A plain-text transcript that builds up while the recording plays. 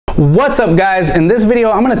What's up guys? In this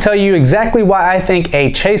video I'm going to tell you exactly why I think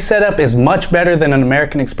a Chase setup is much better than an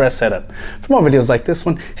American Express setup. For more videos like this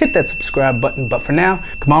one, hit that subscribe button, but for now,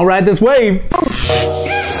 come on, ride this wave!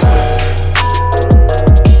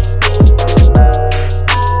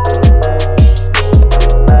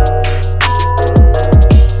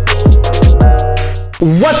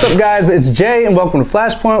 What's up guys, it's Jay and welcome to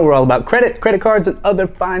Flashpoint. We're all about credit cards, and other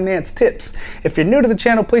finance tips. If you're new to the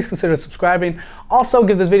channel, please consider subscribing. Also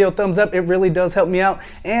give this video a thumbs up, it really does help me out.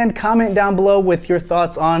 And comment down below with your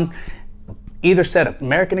thoughts on either setup,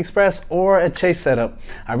 American Express or a Chase setup.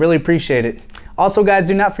 I really appreciate it. Also guys,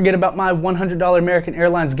 do not forget about my $100 American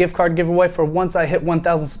Airlines gift card giveaway for once I hit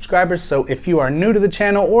 1,000 subscribers. So if you are new to the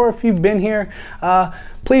channel or if you've been here,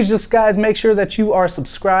 please just guys make sure that you are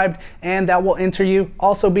subscribed and that will enter you.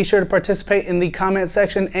 Also be sure to participate in the comment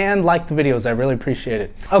section and like the videos, I really appreciate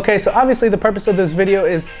it. Okay, so obviously the purpose of this video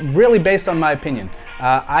is really based on my opinion.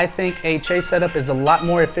 I think a Chase setup is a lot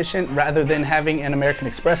more efficient rather than having an American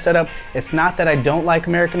Express setup. It's not that I don't like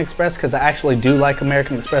American Express, because I actually do like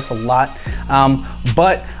American Express a lot.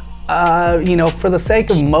 You know, for the sake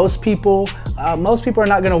of most people are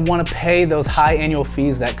not going to want to pay those high annual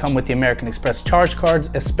fees that come with the American Express charge cards,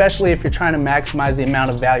 especially if you're trying to maximize the amount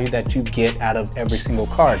of value that you get out of every single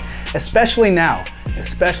card, especially now,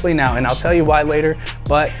 and I'll tell you why later,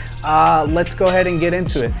 but let's go ahead and get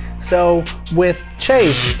into it. So with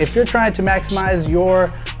Chase, if you're trying to maximize your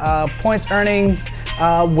points earnings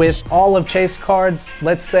with all of Chase cards,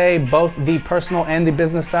 let's say both the personal and the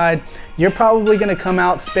business side, you're probably going to come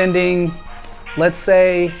out spending, let's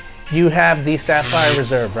say you have the Sapphire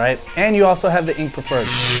Reserve, right? And you also have the Ink Preferred.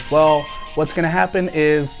 Well, what's going to happen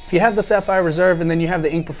is if you have the Sapphire Reserve and then you have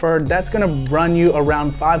the Ink Preferred, that's going to run you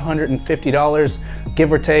around $550,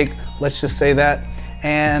 give or take, let's just say that.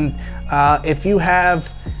 And if you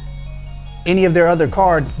have any of their other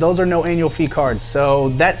cards, those are no annual fee cards. So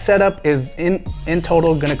that setup is in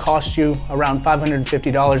total going to cost you around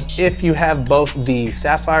 $550 if you have both the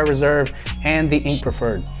Sapphire Reserve and the Ink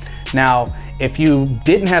Preferred. Now, if you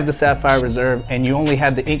didn't have the Sapphire Reserve and you only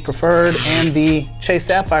had the Ink Preferred and the Chase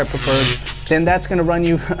Sapphire Preferred, then that's going to run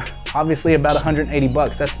you obviously about 180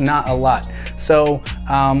 bucks. That's not a lot. So,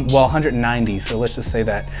 well, 190. So let's just say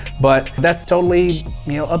that. But that's totally,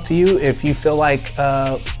 you know, up to you if you feel like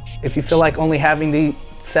only having the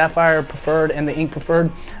Sapphire Preferred and the Ink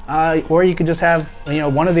Preferred, or you could just have, you know,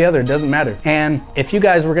 one or the other, it doesn't matter. And if you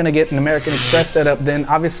guys were gonna get an American Express setup, then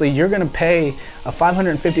obviously you're gonna pay a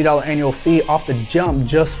 $550 annual fee off the jump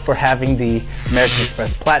just for having the American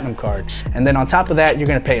Express Platinum card. And then on top of that, you're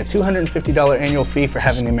gonna pay a $250 annual fee for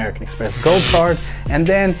having the American Express Gold card. And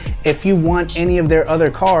then if you want any of their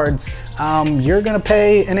other cards, you're gonna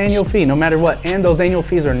pay an annual fee no matter what. And those annual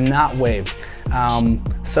fees are not waived.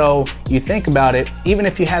 So you think about it, even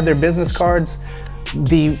if you had their business cards,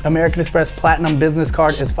 the American Express Platinum business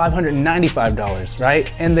card is $595, right?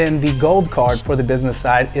 And then the gold card for the business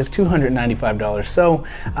side is $295. So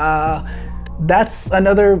that's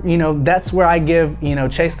another, you know, that's where I give, you know,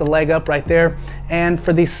 Chase the leg up right there. And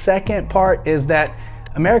for the second part is that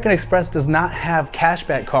American Express does not have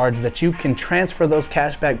cashback cards that you can transfer those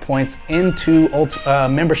cashback points into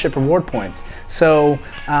membership reward points. So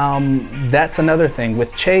that's another thing.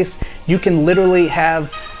 With Chase, you can literally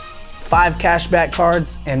have 5 cashback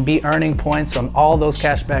cards and be earning points on all those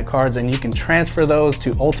cashback cards, and you can transfer those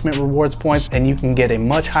to Ultimate Rewards points and you can get a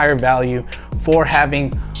much higher value for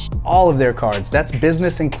having all of their cards. That's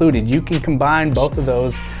business included. You can combine both of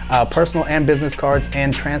those personal and business cards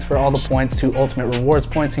and transfer all the points to Ultimate Rewards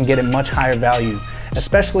points and get a much higher value,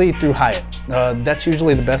 especially through Hyatt. That's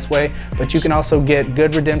usually the best way, but you can also get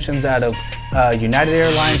good redemptions out of United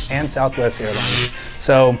Airlines and Southwest Airlines.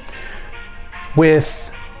 So with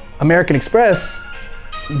American Express,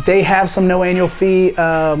 they have some no annual fee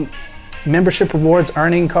membership rewards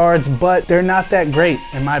earning cards, but they're not that great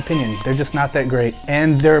in my opinion. They're just not that great,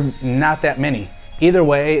 and they're not that many. Either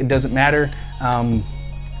way, it doesn't matter.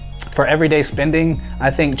 For everyday spending,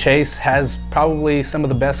 I think Chase has probably some of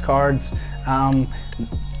the best cards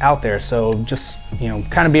out there. So just, you know,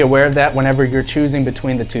 kind of be aware of that whenever you're choosing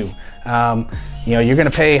between the two. You know, you're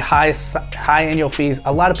gonna pay high annual fees.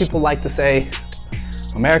 A lot of people like to say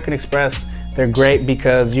American Express, they're great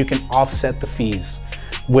because you can offset the fees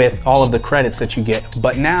with all of the credits that you get.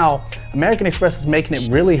 But now American Express is making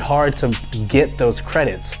it really hard to get those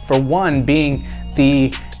credits. For one, being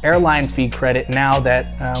the airline fee credit, now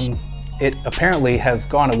that it apparently has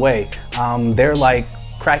gone away. They're like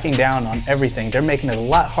cracking down on everything. They're making it a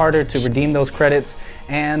lot harder to redeem those credits,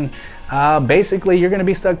 and basically you're gonna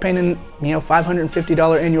be stuck paying,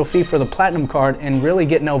 $550 annual fee for the Platinum card and really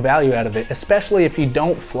get no value out of it, especially if you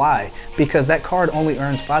don't fly, because that card only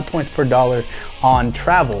earns 5 points per dollar on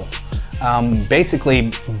travel.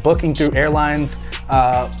 Basically booking through airlines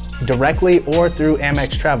directly or through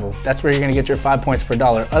Amex Travel. That's where you're gonna get your 5 points per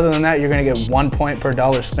dollar. Other than that, you're gonna get 1 point per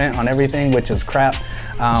dollar spent on everything, which is crap.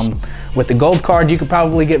 With the gold card, you could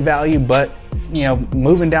probably get value, but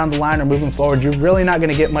moving down the line or moving forward, you're really not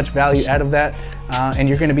gonna get much value out of that. And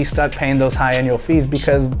you're gonna be stuck paying those high annual fees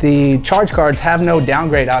because the charge cards have no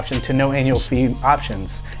downgrade option to no annual fee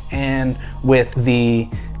options. And with the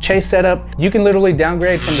Chase setup, you can literally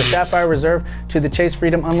downgrade from the Sapphire Reserve to the Chase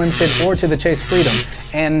Freedom Unlimited or to the Chase Freedom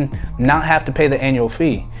and not have to pay the annual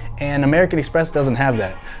fee. And American Express doesn't have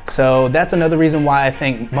that. So that's another reason why I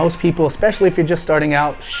think most people, especially if you're just starting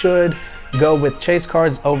out, should go with Chase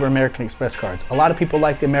cards over American Express cards. A lot of people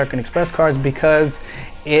like the American Express cards because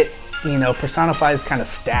it personifies kind of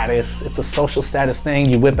status. It's a social status thing.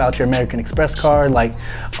 You whip out your American Express card, like,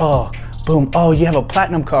 oh, boom, oh, you have a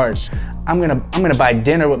Platinum card. I'm gonna buy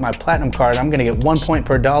dinner with my Platinum card. I'm gonna get 1 point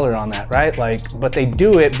per dollar on that, right? But they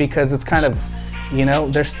do it because it's kind of,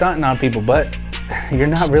 they're stunting on people, but you're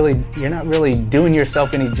not really doing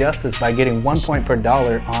yourself any justice by getting 1 point per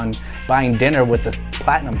dollar on buying dinner with the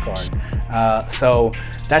Platinum card. So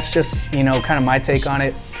that's just, kind of my take on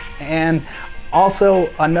it. And also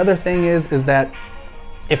another thing is that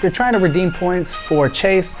if you're trying to redeem points for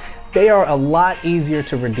Chase, they are a lot easier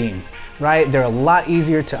to redeem. Right? They're a lot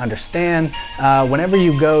easier to understand. Whenever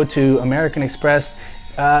you go to American Express,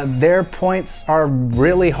 their points are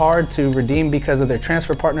really hard to redeem because of their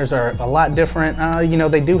transfer partners are a lot different.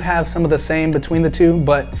 They do have some of the same between the two,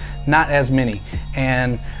 but not as many.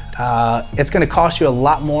 And it's going to cost you a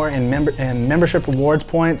lot more in membership rewards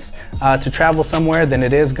points to travel somewhere than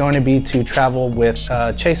it is going to be to travel with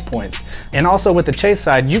Chase points. And also with the Chase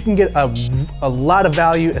side, you can get a lot of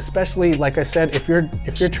value, especially like I said, if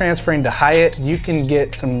you're transferring to Hyatt, you can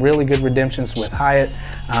get some really good redemptions with Hyatt.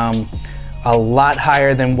 A lot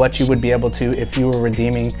higher than what you would be able to if you were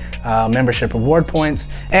redeeming membership reward points.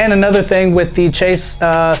 And another thing with the Chase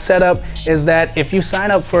setup is that if you sign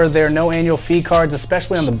up for their no annual fee cards,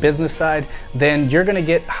 especially on the business side, then you're gonna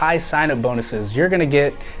get high sign-up bonuses. You're gonna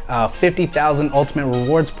get 50,000 Ultimate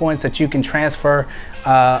Rewards points that you can transfer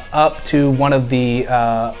up to one of the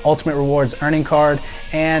Ultimate Rewards earning card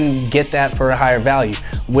and get that for a higher value.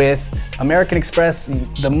 With American Express,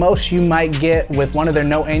 the most you might get with one of their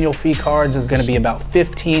no annual fee cards is going to be about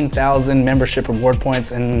 15,000 membership reward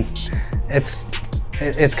points, and it's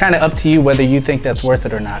kind of up to you whether you think that's worth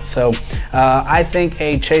it or not. So I think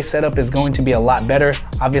a Chase setup is going to be a lot better.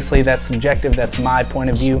 Obviously that's subjective, that's my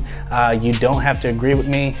point of view. You don't have to agree with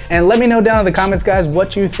me. And let me know down in the comments, guys,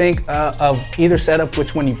 what you think of either setup,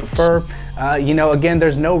 which one you prefer. Again,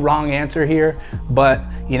 there's no wrong answer here, but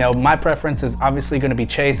my preference is obviously going to be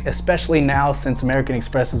Chase, especially now since American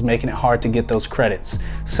Express is making it hard to get those credits.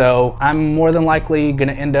 So I'm more than likely going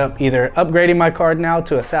to end up either upgrading my card now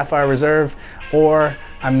to a Sapphire Reserve, or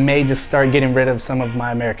I may just start getting rid of some of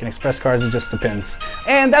my American Express cards. It just depends.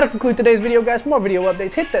 And that'll conclude today's video, guys. For more video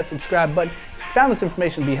updates, hit that subscribe button. If you found this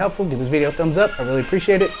information to be helpful, give this video a thumbs up. I really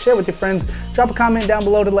appreciate it. Share with your friends. Drop a comment down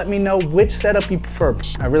below to let me know which setup you prefer.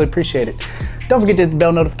 I really appreciate it. Don't forget to hit the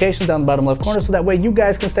bell notification down the bottom left corner so that way you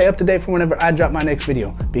guys can stay up to date for whenever I drop my next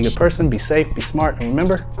video. Be a good person, be safe, be smart, and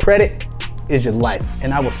remember, credit is your life.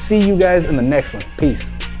 And I will see you guys in the next one. Peace.